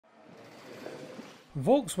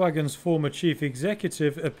Volkswagen's former chief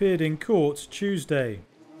executive appeared in court Tuesday.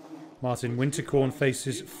 Martin Winterkorn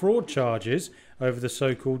faces fraud charges over the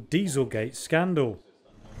so-called dieselgate scandal.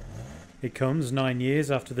 It comes 9 years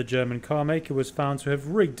after the German carmaker was found to have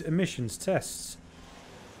rigged emissions tests.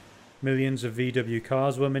 Millions of VW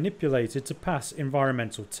cars were manipulated to pass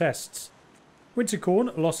environmental tests.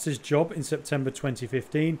 Winterkorn lost his job in September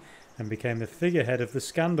 2015 and became the figurehead of the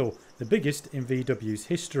scandal, the biggest in VW's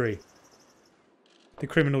history. The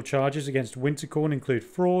criminal charges against Winterkorn include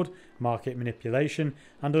fraud, market manipulation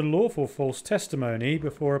and unlawful false testimony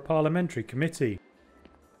before a parliamentary committee.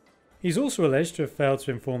 He's also alleged to have failed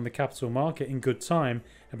to inform the capital market in good time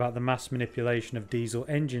about the mass manipulation of diesel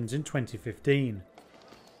engines in 2015.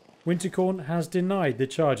 Winterkorn has denied the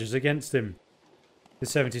charges against him. The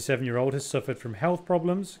 77-year-old has suffered from health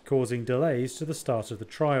problems, causing delays to the start of the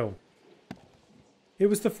trial. It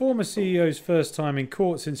was the former CEO's first time in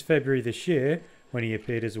court since February this year, when he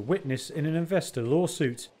appeared as a witness in an investor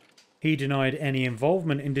lawsuit. He denied any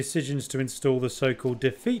involvement in decisions to install the so-called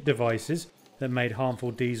defeat devices that made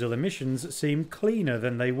harmful diesel emissions seem cleaner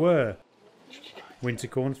than they were.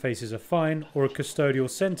 Winterkorn faces a fine or a custodial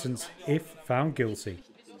sentence if found guilty.